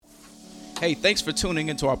Hey, thanks for tuning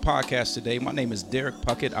into our podcast today. My name is Derek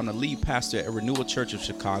Puckett. I'm the lead pastor at Renewal Church of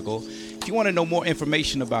Chicago. If you want to know more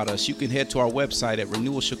information about us, you can head to our website at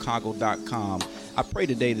renewalchicago.com. I pray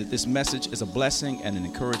today that this message is a blessing and an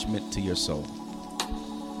encouragement to your soul.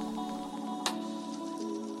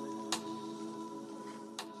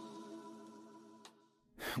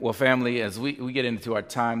 Well, family, as we get into our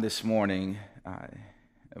time this morning,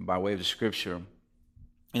 by way of the scripture,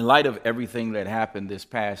 in light of everything that happened this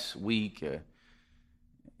past week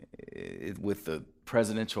with the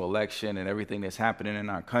presidential election and everything that's happening in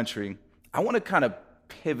our country, I want to kind of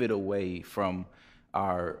pivot away from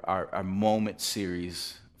our moment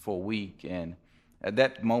series for a week. And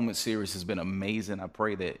that moment series has been amazing. I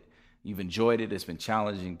pray that you've enjoyed it. It's been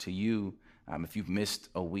challenging to you. If you've missed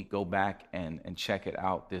a week, go back and check it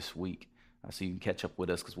out this week so you can catch up with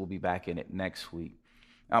us, because we'll be back in it next week.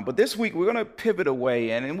 But this week, we're going to pivot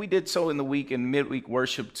away, and we did so in the week in midweek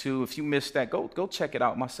worship, too. If you missed that, go check it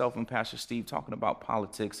out. Myself and Pastor Steve talking about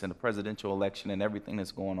politics and the presidential election and everything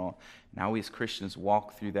that's going on, and how we as Christians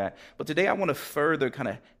walk through that. But today, I want to further kind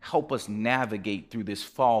of help us navigate through this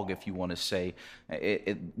fog, if you want to say,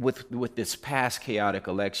 with this past chaotic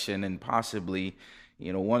election, and possibly,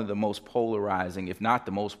 one of the most polarizing, if not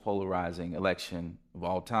the most polarizing election of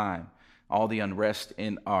all time. All the unrest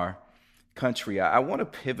in our country. I want to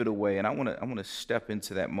pivot away, and I want to step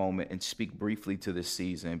into that moment and speak briefly to this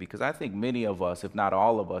season, because I think many of us, if not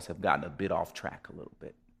all of us, have gotten a bit off track a little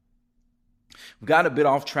bit. We've gotten a bit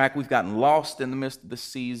off track. We've gotten lost in the midst of the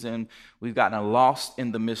season. We've gotten lost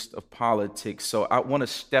in the midst of politics. So I want to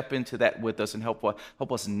step into that with us and help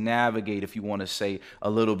us navigate, if you want to say, a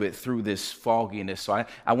little bit through this fogginess. So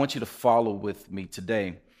I want you to follow with me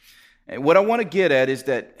today. And what I want to get at is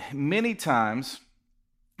that many times,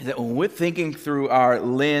 that when we're thinking through our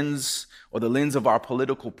lens or the lens of our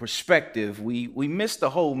political perspective, we miss the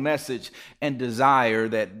whole message and desire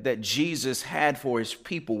that Jesus had for his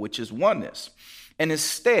people, which is oneness. And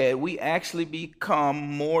instead, we actually become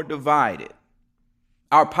more divided.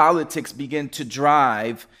 Our politics begin to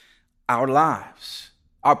drive our lives.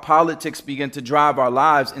 Our politics begin to drive our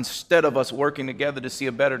lives. Instead of us working together to see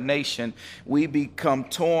a better nation, we become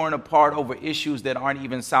torn apart over issues that aren't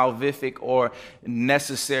even salvific or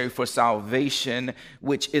necessary for salvation,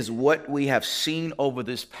 which is what we have seen over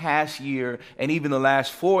this past year and even the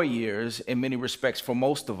last 4 years in many respects for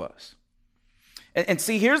most of us. And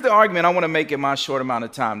see, here's the argument I want to make in my short amount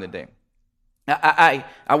of time today. I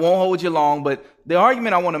won't hold you long, but the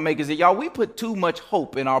argument I want to make is that, y'all, we put too much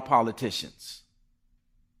hope in our politicians.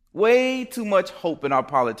 Way too much hope in our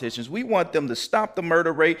politicians. We want them to stop the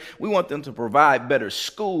murder rate. We want them to provide better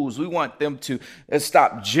schools. We want them to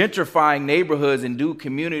stop gentrifying neighborhoods and do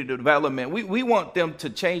community development. We want them to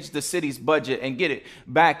change the city's budget and get it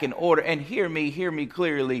back in order. And hear me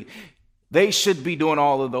clearly. They should be doing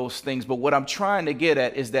all of those things. But what I'm trying to get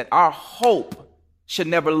at is that our hope should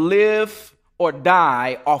never live or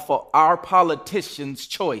die off of our politicians'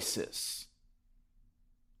 choices.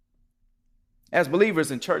 As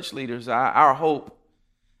believers and church leaders, our hope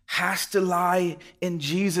has to lie in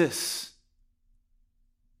Jesus.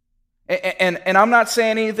 And I'm not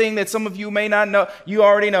saying anything that some of you may not know. You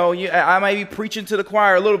already know. I may be preaching to the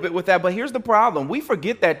choir a little bit with that, but here's the problem. We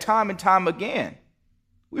forget that time and time again.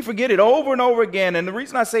 We forget it over and over again. And the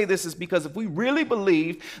reason I say this is because if we really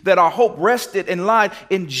believe that our hope rested and lied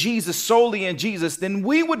in Jesus, solely in Jesus, then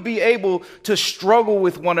we would be able to struggle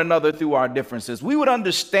with one another through our differences. We would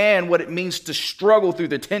understand what it means to struggle through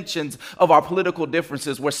the tensions of our political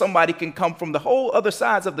differences, where somebody can come from the whole other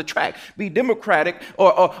sides of the track, be Democratic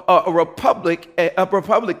or a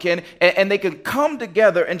Republican, and they can come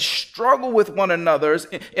together and struggle with one another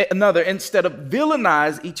instead of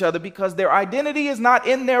villainize each other, because their identity is not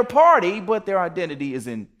in their party, but their identity is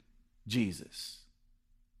in Jesus.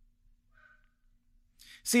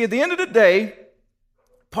 See, at the end of the day,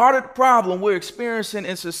 part of the problem we're experiencing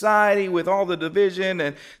in society with all the division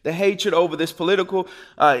and the hatred over this political,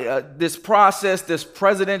 this process, this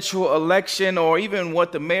presidential election, or even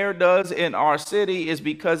what the mayor does in our city, is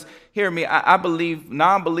because, hear me, I believe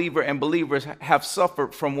non-believer and believers have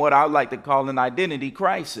suffered from what I like to call an identity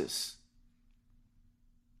crisis.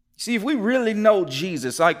 See, if we really know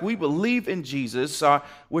Jesus, like we believe in Jesus,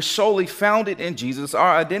 we're solely founded in Jesus,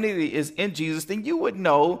 our identity is in Jesus, then you would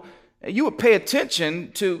know, you would pay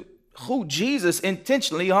attention to who Jesus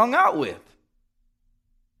intentionally hung out with.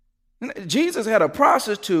 Jesus had a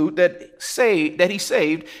prostitute that he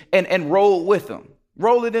saved and rolled with him,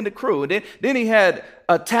 rolled it in the crew. Then he had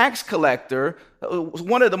a tax collector,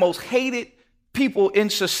 one of the most hated people in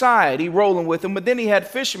society rolling with him, but then he had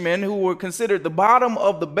fishermen who were considered the bottom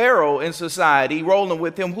of the barrel in society rolling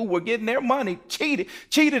with him, who were getting their money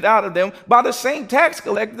cheated out of them by the same tax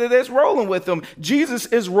collector that's rolling with them. Jesus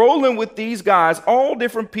is rolling with these guys, all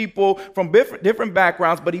different people from different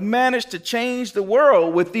backgrounds, but he managed to change the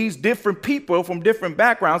world with these different people from different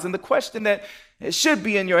backgrounds. And the question that it should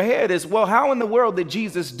be in your head is, well, how in the world did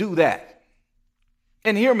Jesus do that?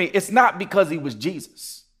 And hear me, it's not because he was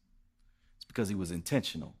Jesus. Because he was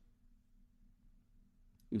intentional.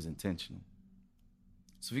 He was intentional.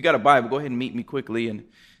 So if you got a Bible, go ahead and meet me quickly in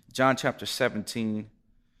John chapter 17.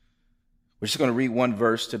 We're just going to read one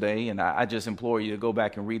verse today, and I just implore you to go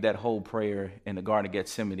back and read that whole prayer in the Garden of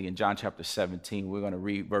Gethsemane in John chapter 17. We're going to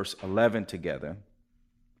read verse 11 together.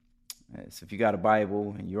 So if you got a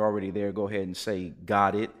Bible and you're already there, go ahead and say,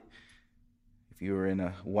 got it. If you're in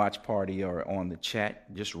a watch party or on the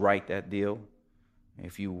chat, just write that deal.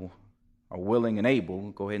 If you are willing and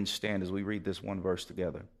able, go ahead and stand as we read this one verse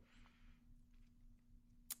together.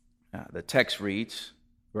 The text reads,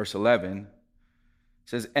 verse 11,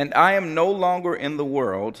 says, "And I am no longer in the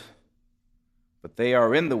world, but they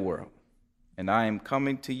are in the world, and I am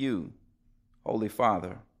coming to you. Holy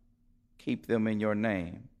Father, keep them in your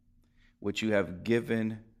name, which you have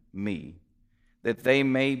given me, that they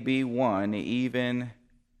may be one, even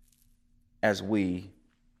as we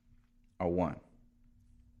are one."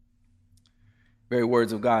 Very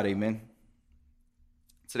words of God, amen.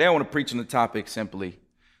 Today I want to preach on the topic simply,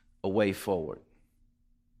 a way forward.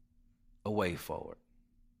 A way forward.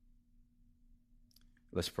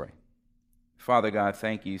 Let's pray. Father God,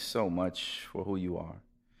 thank you so much for who you are.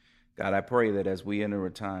 God, I pray that as we enter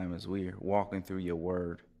a time, as we're walking through your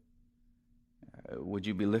word, would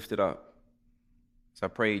you be lifted up? So I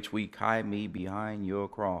pray each week, hide me behind your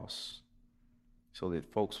cross so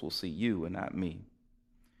that folks will see you and not me.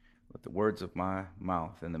 Let the words of my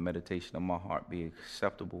mouth and the meditation of my heart be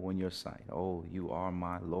acceptable in your sight. Oh, you are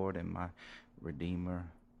my Lord and my Redeemer,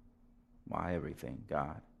 my everything,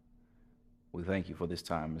 God. We thank you for this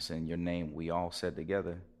time. It's in your name we all said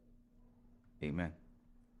together, amen.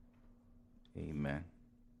 Amen.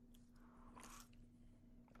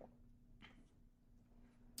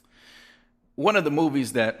 One of the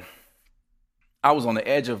movies that I was on the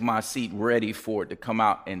edge of my seat ready for it to come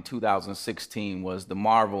out in 2016 was the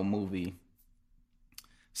Marvel movie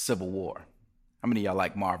Civil War. How many of y'all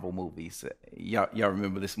like Marvel movies? Y'all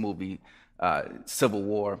remember this movie, Civil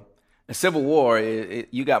War? In Civil War,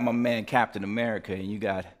 you got my man Captain America and you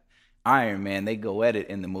got Iron Man. They go at it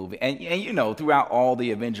in the movie. And you know, throughout all the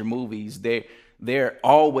Avenger movies, they're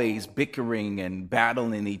always bickering and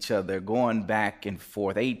battling each other, going back and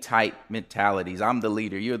forth, A-type mentalities. I'm the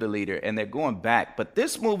leader, you're the leader, and they're going back. But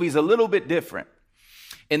this movie's a little bit different.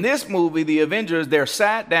 In this movie, the Avengers, they're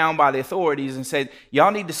sat down by the authorities and said, y'all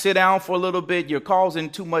need to sit down for a little bit. You're causing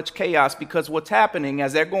too much chaos, because what's happening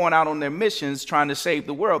as they're going out on their missions trying to save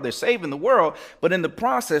the world, they're saving the world, but in the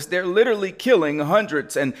process, they're literally killing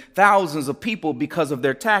hundreds and thousands of people because of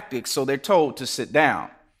their tactics. So they're told to sit down.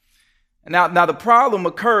 Now the problem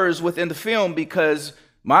occurs within the film because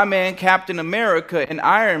my man Captain America and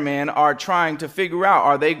Iron Man are trying to figure out,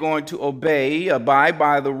 are they going to abide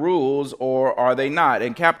by the rules, or are they not?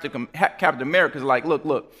 And Captain America's like,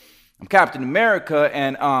 look, I'm Captain America,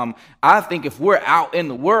 and I think if we're out in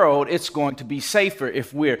the world, it's going to be safer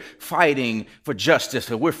if we're fighting for justice,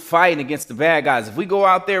 if we're fighting against the bad guys. If we go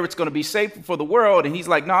out there, it's going to be safer for the world. And he's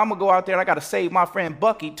like, no, I'm going to go out there and I got to save my friend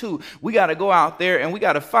Bucky too. We got to go out there and we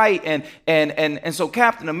got to fight. And so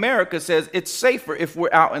Captain America says it's safer if we're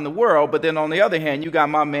out in the world. But then on the other hand, you got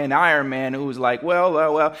my man Iron Man, who's like,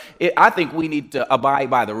 I think we need to abide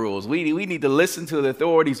by the rules. We need to listen to the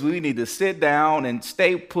authorities. We need to sit down and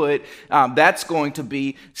stay put. That's going to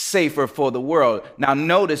be safer for the world. Now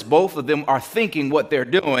notice both of them are thinking what they're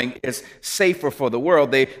doing is safer for the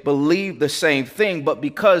world. They believe the same thing, but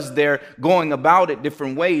because they're going about it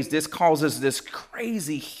different ways, this causes this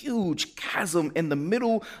crazy huge chasm in the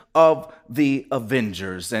middle of the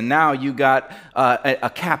Avengers. And now you got a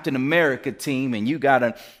Captain America team and you got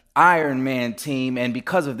an Iron Man team, and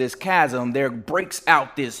because of this chasm, there breaks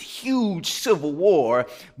out this huge civil war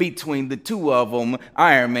between the two of them,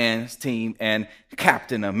 Iron Man's team and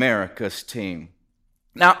Captain America's team.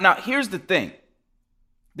 Now here's the thing,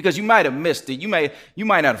 because you might have missed it, you might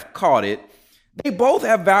not have caught it. They both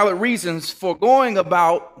have valid reasons for going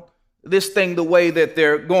about this thing the way that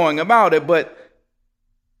they're going about it,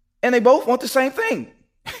 and they both want the same thing.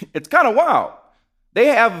 It's kind of wild. They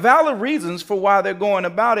have valid reasons for why they're going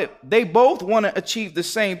about it. They both want to achieve the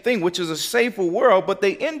same thing, which is a safer world, but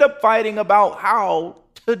they end up fighting about how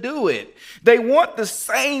to do it. They want the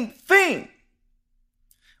same thing,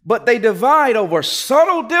 but they divide over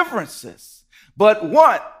subtle differences, but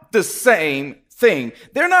want the same thing.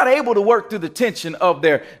 They're not able to work through the tension of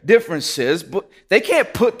their differences, but they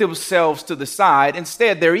can't put themselves to the side.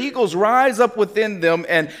 Instead, their egos rise up within them,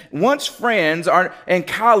 and once friends are and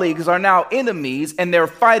colleagues are now enemies, and they're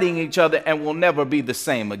fighting each other and will never be the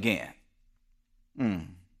same again.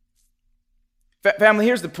 Family,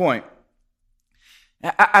 here's the point.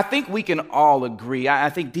 I think we can all agree. I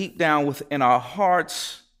think deep down within our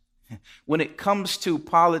hearts, when it comes to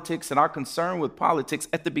politics and our concern with politics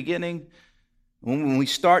at the beginning, when we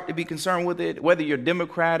start to be concerned with it, whether you're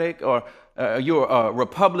Democratic or you're a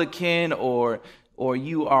Republican or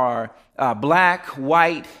you are black,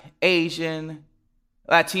 white, Asian,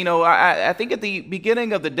 Latino, I think at the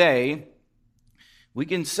beginning of the day, we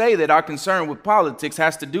can say that our concern with politics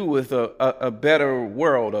has to do with a better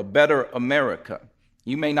world, a better America.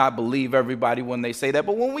 You may not believe everybody when they say that,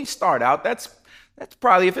 but when we start out, that's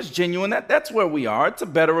probably, if it's genuine, that's where we are. It's a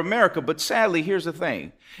better America. But sadly, here's the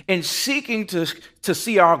thing. In seeking to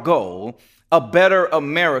see our goal, a better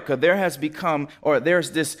America, there's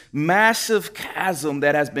this massive chasm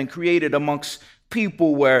that has been created amongst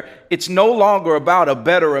people where it's no longer about a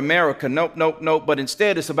better America. Nope. But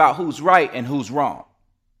instead, it's about who's right and who's wrong.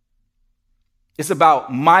 It's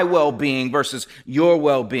about my well-being versus your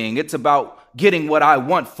well-being. It's about getting what I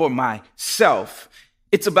want for myself.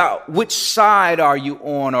 It's about which side are you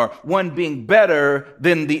on, or one being better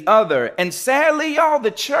than the other. And sadly, y'all,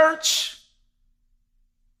 the church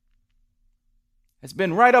has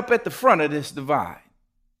been right up at the front of this divide.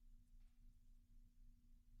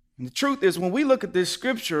 And the truth is, when we look at this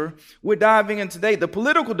scripture we're diving in today, the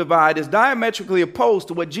political divide is diametrically opposed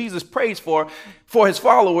to what Jesus prays for his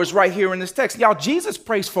followers right here in this text. Y'all, Jesus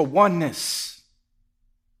prays for oneness.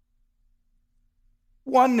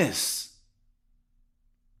 Oneness.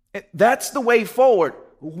 That's the way forward.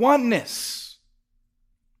 Oneness.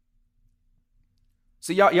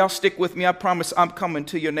 So y'all stick with me. I promise I'm coming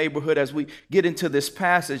to your neighborhood as we get into this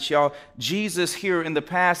passage, y'all. Jesus here in the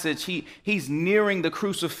passage, he's nearing the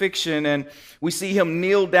crucifixion, and we see him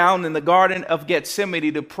kneel down in the Garden of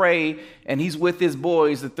Gethsemane to pray, and he's with his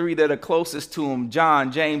boys, the three that are closest to him,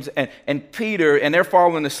 John, James, and Peter, and they're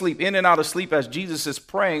falling asleep, in and out of sleep as Jesus is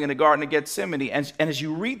praying in the Garden of Gethsemane. And as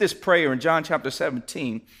you read this prayer in John chapter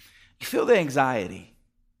 17, you feel the anxiety.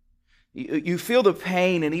 You feel the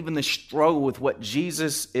pain and even the struggle with what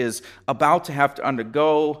Jesus is about to have to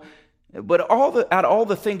undergo. But out of all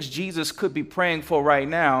the things Jesus could be praying for right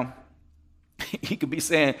now, he could be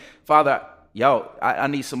saying, Father, I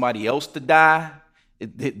need somebody else to die.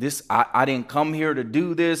 I didn't come here to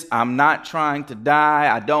do this. I'm not trying to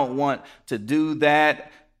die. I don't want to do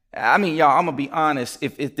that. I mean, y'all, I'm going to be honest.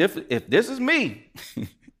 If this is me,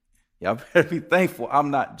 y'all better be thankful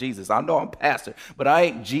I'm not Jesus. I know I'm pastor, but I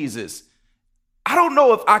ain't Jesus. I don't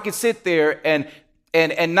know if I can sit there and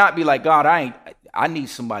not be like, God, I need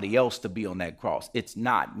somebody else to be on that cross. It's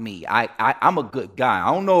not me. I'm a good guy.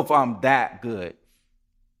 I don't know if I'm that good.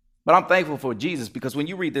 But I'm thankful for Jesus, because when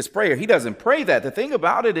you read this prayer, he doesn't pray that. The thing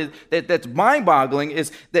about it is that's mind-boggling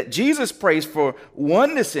is that Jesus prays for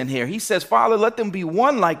oneness in here. He says, Father, let them be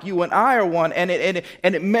one like you and I are one. And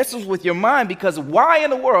it messes with your mind, because why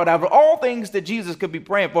in the world, out of all things that Jesus could be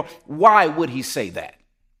praying for, why would he say that?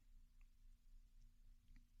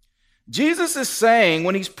 Jesus is saying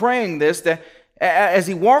when he's praying this, that as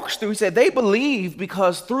he walks through, he said, they believe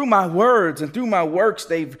because through my words and through my works,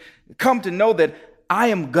 they've come to know that I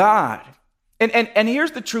am God. And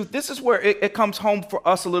here's the truth. This is where it comes home for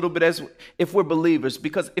us a little bit as if we're believers,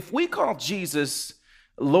 because if we call Jesus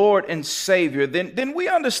Lord and Savior, then we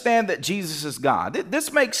understand that Jesus is God.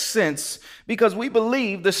 This makes sense because we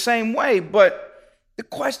believe the same way, but the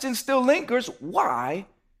question still lingers, why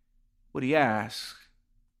would he ask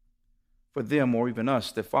for them or even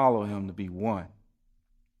us that follow him to be one?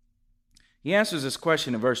 He answers this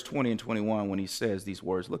question in verse 20 and 21 when he says these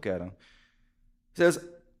words. Look at him. He says,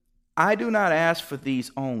 I do not ask for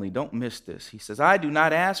these only. Don't miss this. He says, I do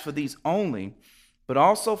not ask for these only, but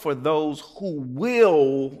also for those who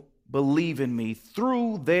will believe in me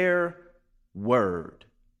through their word,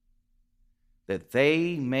 that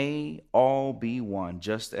they may all be one,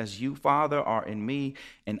 just as you, Father, are in me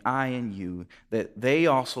and I in you, that they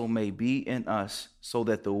also may be in us, so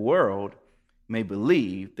that the world may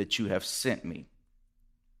believe that you have sent me.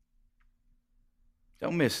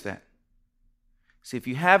 Don't miss that. See, if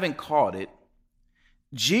you haven't caught it,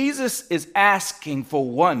 Jesus is asking for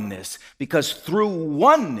oneness, because through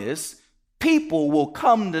oneness, people will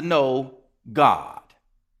come to know God.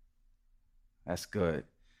 That's good.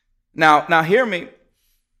 Now hear me.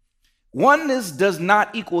 Oneness does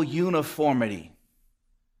not equal uniformity.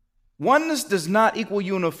 Oneness does not equal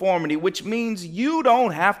uniformity, which means you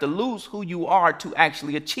don't have to lose who you are to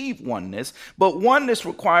actually achieve oneness. But oneness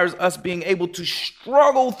requires us being able to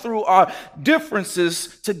struggle through our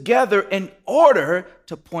differences together in order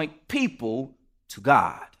to point people to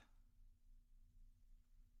God.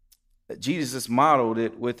 Jesus modeled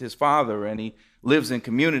it with his Father, and he lives in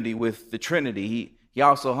community with the Trinity. He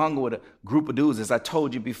also hung with a group of dudes, as I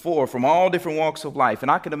told you before, from all different walks of life. And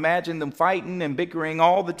I could imagine them fighting and bickering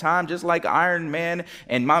all the time, just like Iron Man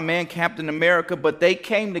and my man Captain America. But they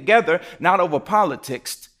came together not over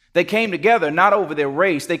politics. They came together not over their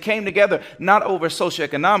race. They came together not over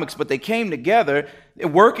socioeconomics, but they came together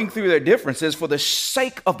working through their differences for the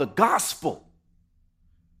sake of the gospel,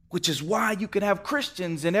 which is why you can have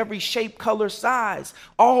Christians in every shape, color, size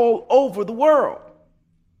all over the world.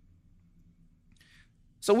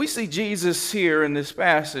 So we see Jesus here in this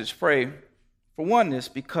passage pray for oneness,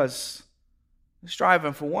 because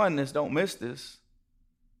striving for oneness, don't miss this,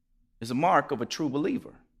 is a mark of a true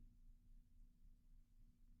believer.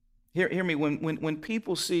 Hear me, when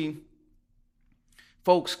people see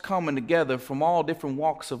folks coming together from all different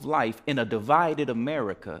walks of life in a divided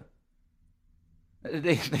America,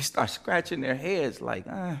 they start scratching their heads like,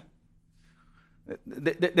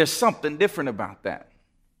 there's something different about that.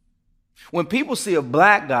 When people see a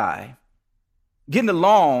black guy getting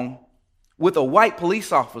along with a white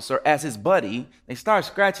police officer as his buddy, they start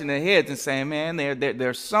scratching their heads and saying, man,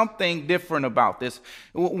 there's something different about this.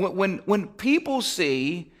 When people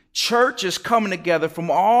see churches coming together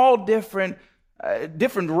from all different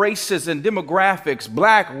races and demographics,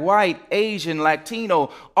 black, white, Asian,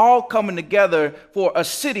 Latino, all coming together for a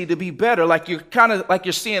city to be better, like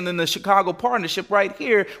you're seeing in the Chicago Partnership right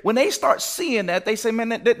here. When they start seeing that, they say,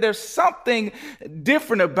 man, there's something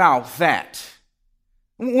different about that.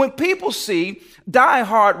 When people see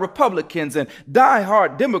diehard Republicans and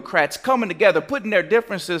diehard Democrats coming together, putting their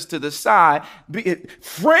differences to the side,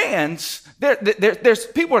 friends, there's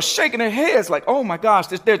people are shaking their heads like, oh my gosh,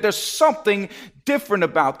 there's something different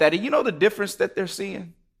about that. And you know the difference that they're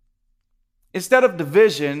seeing? Instead of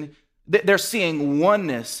division, they're seeing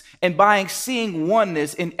oneness. And by seeing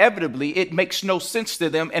oneness, inevitably, it makes no sense to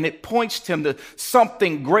them, and it points them to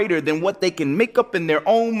something greater than what they can make up in their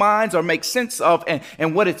own minds or make sense of.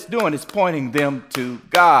 And what it's doing is pointing them to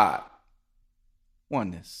God.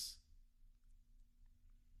 Oneness.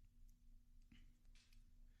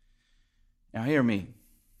 Now hear me.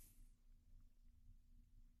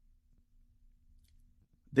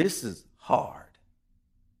 This is hard.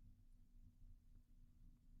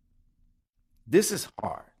 This is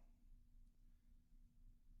hard.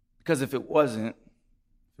 Because if it wasn't,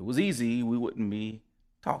 if it was easy, we wouldn't be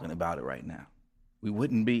talking about it right now. We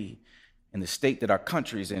wouldn't be in the state that our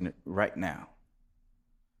country's in right now.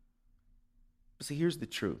 But see, here's the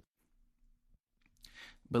truth.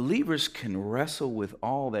 Believers can wrestle with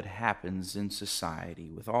all that happens in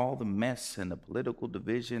society, with all the mess and the political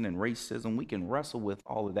division and racism. We can wrestle with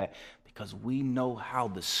all of that because we know how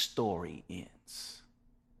the story ends.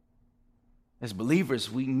 As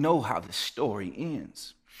believers, we know how the story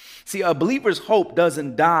ends. See, a believer's hope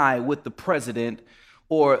doesn't die with the president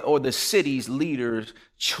or the city's leaders'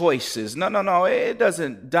 choices. No, it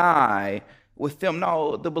doesn't die with them.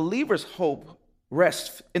 No, the believer's hope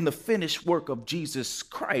rests in the finished work of Jesus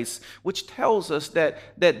Christ, which tells us that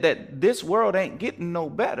this world ain't getting no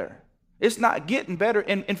better. It's not getting better.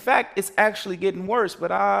 And in fact, it's actually getting worse.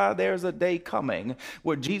 But there's a day coming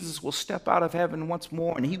where Jesus will step out of heaven once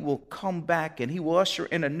more, and he will come back, and he will usher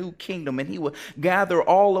in a new kingdom, and he will gather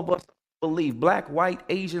all of us, believe, black, white,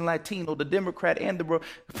 Asian, Latino, the Democrat and the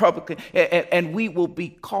Republican, and we will be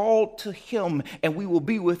called to him, and we will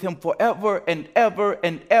be with him forever and ever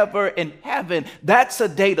and ever in heaven. That's a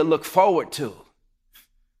day to look forward to.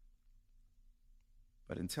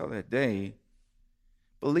 But until that day,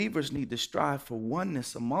 believers need to strive for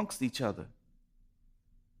oneness amongst each other.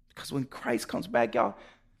 Because when Christ comes back, y'all,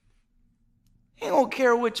 he don't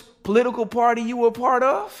care which political party you were a part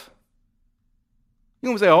of. You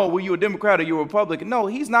don't say, oh, were you a Democrat or you a Republican? No,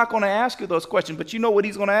 he's not going to ask you those questions. But you know what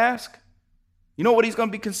he's going to ask? You know what he's going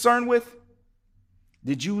to be concerned with?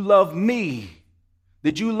 Did you love me?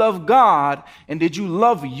 Did you love God? And did you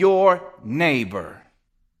love your neighbor?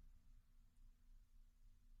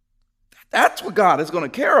 That's what God is going to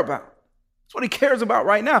care about. That's what he cares about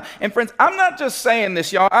right now. And friends, I'm not just saying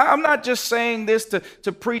this, y'all. I'm not just saying this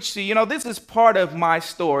to preach to you. This is part of my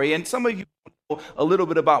story. And some of you know a little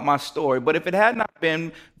bit about my story. But if it had not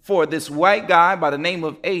been for this white guy by the name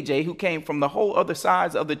of AJ, who came from the whole other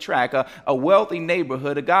sides of the track, a wealthy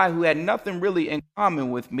neighborhood, a guy who had nothing really in common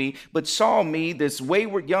with me, but saw me, this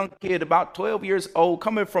wayward young kid, about 12 years old,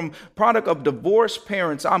 coming from product of divorced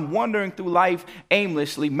parents. I'm wandering through life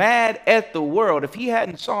aimlessly, mad at the world. If he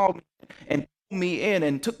hadn't saw me and pulled me in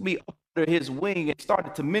and took me under his wing and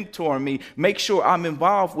started to mentor me, make sure I'm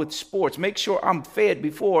involved with sports, make sure I'm fed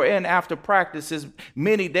before and after practices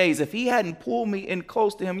many days. If he hadn't pulled me in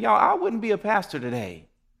close to him, y'all, I wouldn't be a pastor today.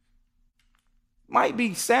 Might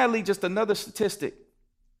be sadly just another statistic.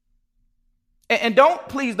 And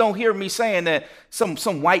please don't hear me saying that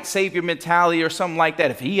some white savior mentality or something like that.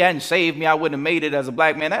 If he hadn't saved me, I wouldn't have made it as a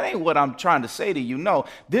black man. That ain't what I'm trying to say to you. No,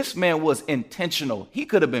 this man was intentional. He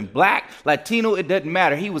could have been black, Latino, it doesn't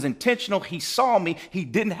matter. He was intentional. He saw me. He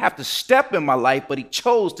didn't have to step in my life, but he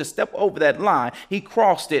chose to step over that line. He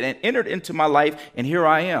crossed it and entered into my life, and here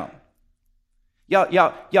I am.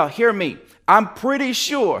 Y'all hear me? I'm pretty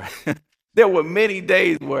sure there were many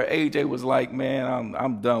days where AJ was like, man,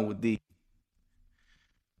 I'm done with these.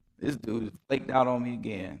 This dude is flaked out on me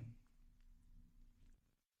again.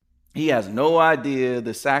 He has no idea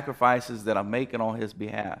the sacrifices that I'm making on his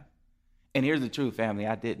behalf. And here's the truth, family,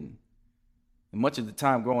 I didn't. And much of the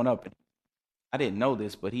time growing up, I didn't know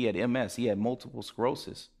this, but he had MS. He had multiple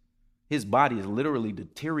sclerosis. His body is literally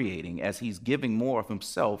deteriorating as he's giving more of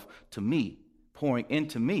himself to me, pouring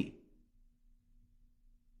into me.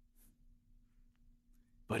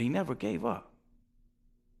 But he never gave up.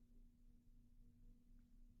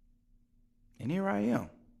 And here I am.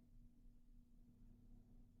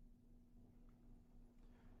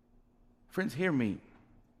 Friends, hear me.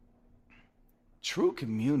 True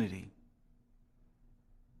community,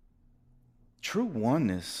 true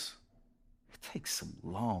oneness, it takes some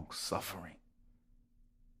long suffering.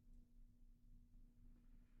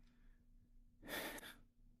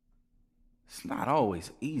 It's not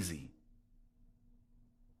always easy.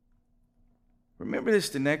 Remember this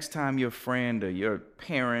the next time your friend or your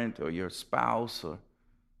parent or your spouse or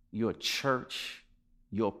your church,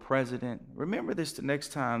 your president, remember this the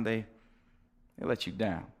next time they let you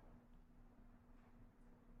down.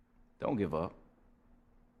 Don't give up.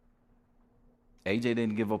 AJ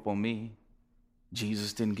didn't give up on me.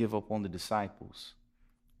 Jesus didn't give up on the disciples.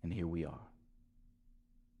 And here we are.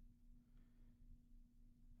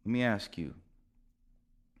 Let me ask you,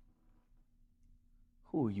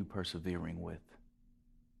 who are you persevering with?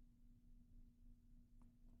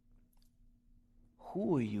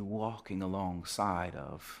 Who are you walking alongside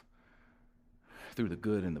of through the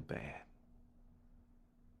good and the bad?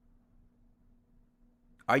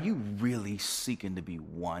 Are you really seeking to be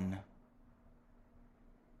one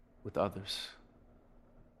with others?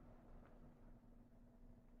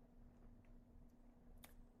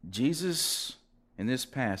 Jesus, in this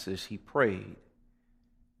passage, he prayed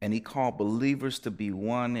and he called believers to be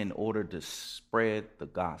one in order to spread the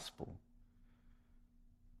gospel.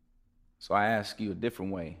 So I ask you a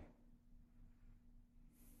different way.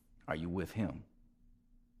 Are you with him?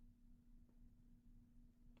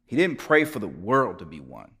 He didn't pray for the world to be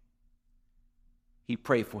one. He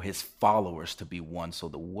prayed for his followers to be one so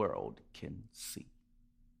the world can see.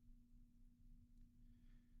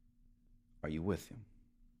 Are you with him?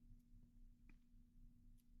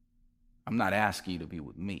 I'm not asking you to be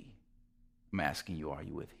with me. I'm asking you, are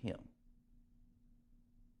you with him?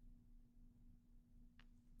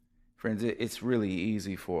 Friends, it's really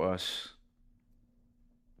easy for us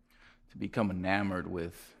to become enamored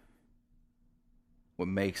with what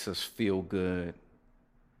makes us feel good,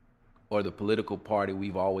 or the political party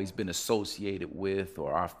we've always been associated with,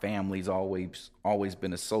 or our family's always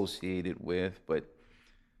been associated with. But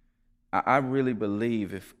I really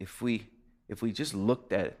believe if we just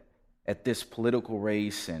looked at this political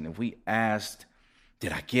race and if we asked,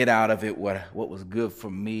 did I get out of it what was good for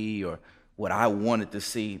me or what I wanted to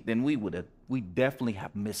see, then we definitely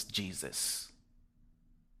have missed Jesus.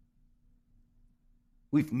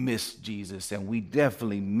 We've missed Jesus, and we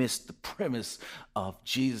definitely missed the premise of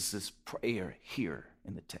Jesus' prayer here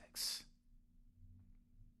in the text.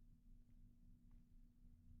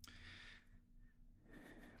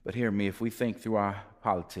 But hear me, if we think through our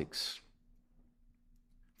politics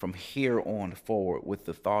from here on forward with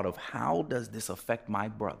the thought of how does this affect my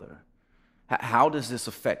brother? How does this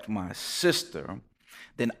affect my sister?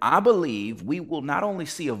 Then I believe we will not only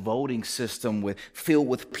see a voting system filled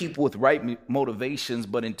with people with right motivations,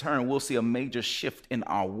 but in turn we'll see a major shift in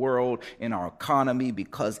our world, in our economy,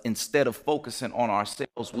 because instead of focusing on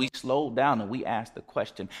ourselves, we slow down and we ask the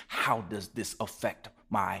question, how does this affect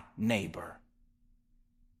my neighbor?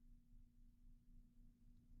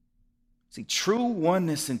 See, true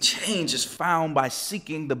oneness and change is found by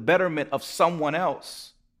seeking the betterment of someone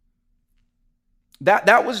else.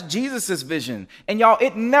 That was Jesus's vision. And y'all,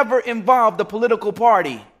 it never involved a political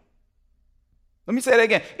party. Let me say that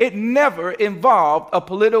again. It never involved a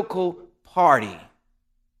political party.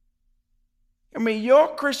 I mean,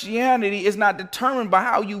 your Christianity is not determined by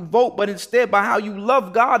how you vote, but instead by how you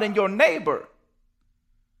love God and your neighbor.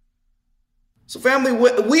 So family,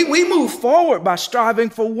 we move forward by striving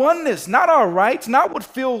for oneness, not our rights, not what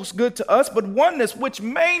feels good to us, but oneness, which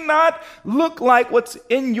may not look like what's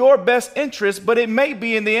in your best interest, but it may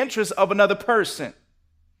be in the interest of another person.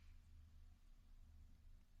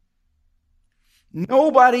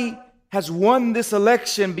 Nobody has won this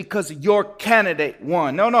election because your candidate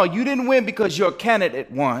won. No, you didn't win because your candidate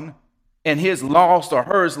won and his lost or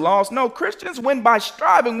hers lost. No, Christians win by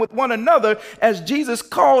striving with one another as Jesus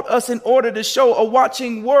called us in order to show a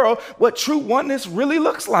watching world what true oneness really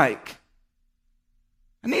looks like.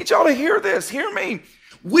 I need y'all to hear this. Hear me.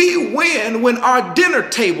 We win when our dinner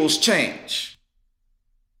tables change.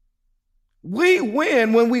 We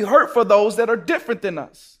win when we hurt for those that are different than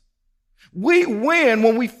us. We win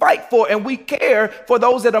when we fight for and we care for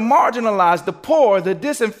those that are marginalized, the poor, the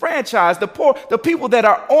disenfranchised, the people that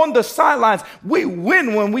are on the sidelines. We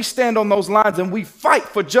win when we stand on those lines and we fight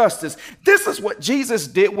for justice. This is what Jesus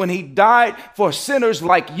did when he died for sinners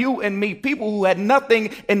like you and me, people who had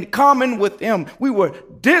nothing in common with him. We were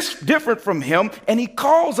different from him, and he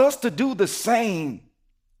calls us to do the same.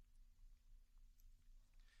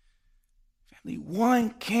 Family,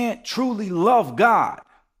 one can't truly love God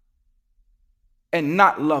and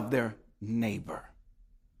not love their neighbor.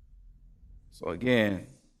 So again,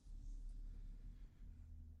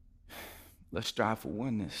 let's strive for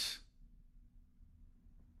oneness.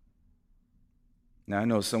 Now, I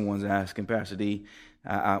know someone's asking, Pastor D,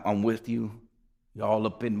 I'm with you. You're all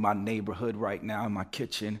up in my neighborhood right now, in my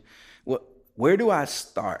kitchen. Where do I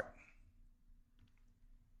start?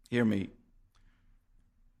 Hear me.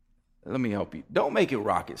 Let me help you. Don't make it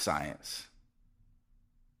rocket science.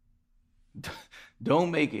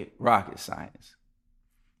 Don't make it rocket science.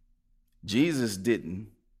 Jesus didn't,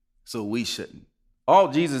 so we shouldn't. All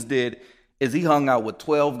Jesus did is he hung out with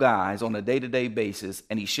 12 guys on a day-to-day basis,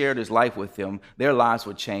 and he shared his life with them. Their lives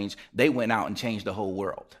were changed. They went out and changed the whole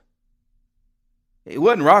world. It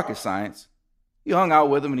wasn't rocket science. He hung out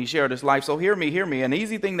with them and he shared his life. So hear me. An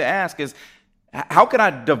easy thing to ask is, how can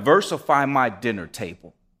I diversify my dinner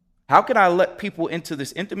table? How can I let people into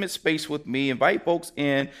this intimate space with me, invite folks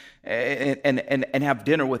in and have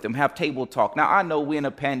dinner with them, have table talk? Now, I know we're in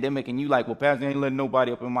a pandemic and you like, well, Pastor, I ain't letting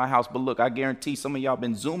nobody up in my house. But look, I guarantee some of y'all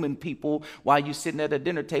been Zooming people while you sitting at a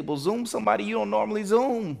dinner table. Zoom somebody you don't normally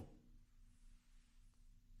Zoom.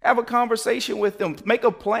 Have a conversation with them. Make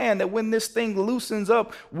a plan that when this thing loosens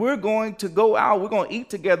up, we're going to go out. We're going to eat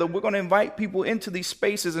together. We're going to invite people into these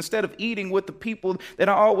spaces instead of eating with the people that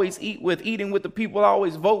I always eat with, eating with the people I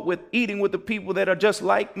always vote with, eating with the people that are just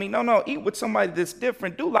like me. No, eat with somebody that's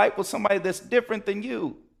different. Do life with somebody that's different than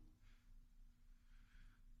you.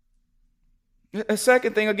 A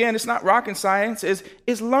second thing, again, it's not rocket science, is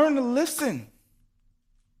learn to listen.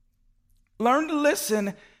 Learn to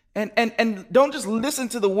listen. And don't just listen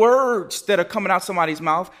to the words that are coming out somebody's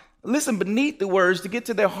mouth. Listen beneath the words to get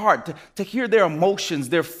to their heart, to hear their emotions,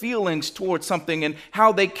 their feelings towards something and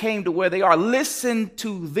how they came to where they are. Listen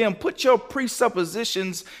to them. Put your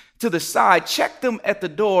presuppositions to the side, check them at the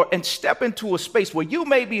door, and step into a space where you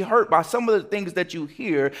may be hurt by some of the things that you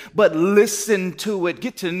hear, but listen to it.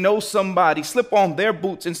 Get to know somebody. Slip on their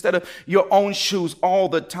boots instead of your own shoes all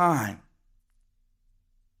the time.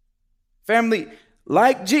 Family,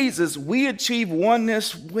 like Jesus, we achieve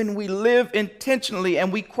oneness when we live intentionally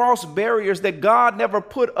and we cross barriers that God never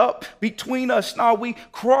put up between us. Now we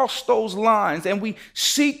cross those lines and we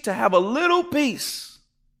seek to have a little piece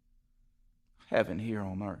of heaven here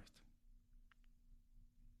on earth.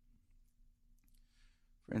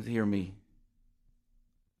 Friends, hear me.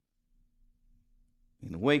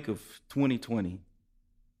 In the wake of 2020,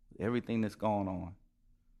 everything that's gone on,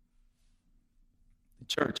 the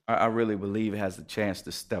church, I really believe, has the chance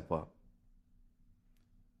to step up.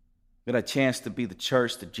 We got a chance to be the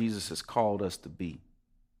church that Jesus has called us to be.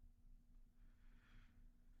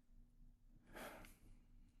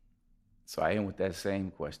 So I end with that same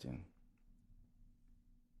question.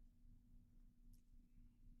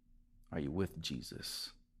 Are you with Jesus?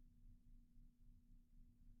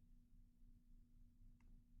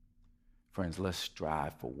 Friends, let's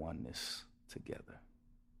strive for oneness together.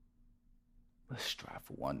 Let's strive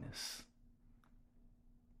for oneness.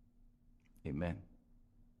 Amen.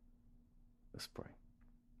 Let's pray.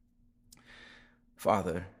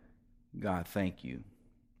 Father, God, thank you.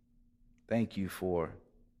 Thank you for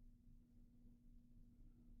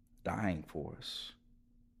dying for us.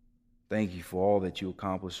 Thank you for all that you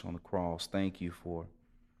accomplished on the cross. Thank you for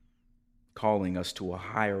calling us to a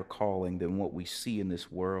higher calling than what we see in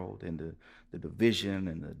this world, and the division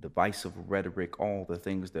and the divisive rhetoric, all the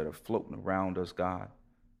things that are floating around us, God.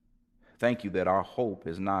 Thank you that our hope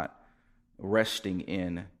is not resting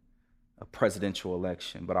in a presidential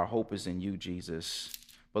election, but our hope is in you, Jesus.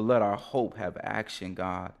 But let our hope have action,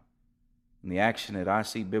 God. And the action that I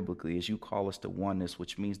see biblically is you call us to oneness,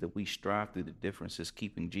 which means that we strive through the differences,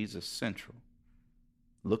 keeping Jesus central,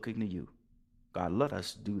 looking to you. God, let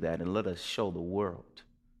us do that, and let us show the world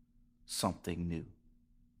something new,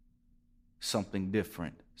 something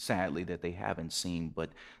different, sadly, that they haven't seen, but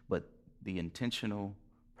the intentional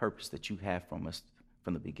purpose that you have from us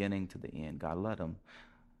from the beginning to the end. God, let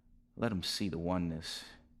them see the oneness,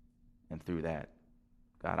 and through that,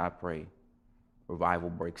 God, I pray revival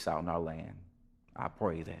breaks out in our land. I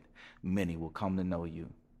pray that many will come to know you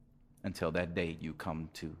until that day you come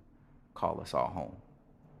to call us all home.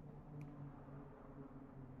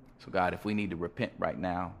 So God, if we need to repent right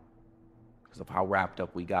now because of how wrapped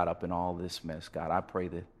up we got up in all this mess, God, I pray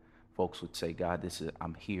that folks would say, God,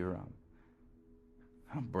 I'm here,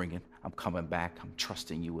 I'm coming back, I'm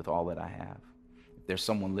trusting you with all that I have. If there's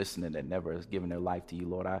someone listening that never has given their life to you,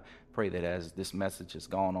 Lord, I pray that as this message has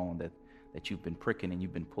gone on, that you've been pricking and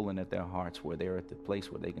you've been pulling at their hearts, where they're at the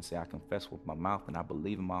place where they can say, I confess with my mouth and I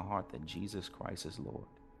believe in my heart that Jesus Christ is Lord.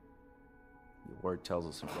 Your word tells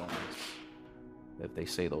us in Romans that if they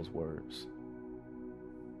say those words,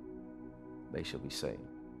 they shall be saved.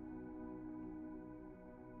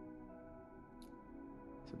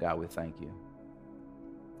 So God, we thank you.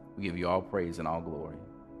 We give you all praise and all glory.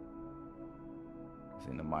 It's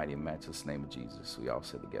in the mighty and matchless name of Jesus we all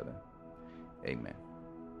say together, amen.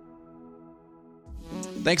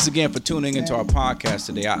 Thanks again for tuning into our podcast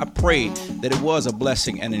today. I pray that it was a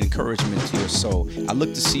blessing and an encouragement to your soul. I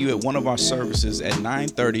look to see you at one of our services at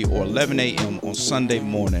 9:30 or 11 a.m. on Sunday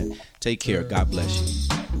morning. Take care. God bless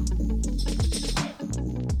you.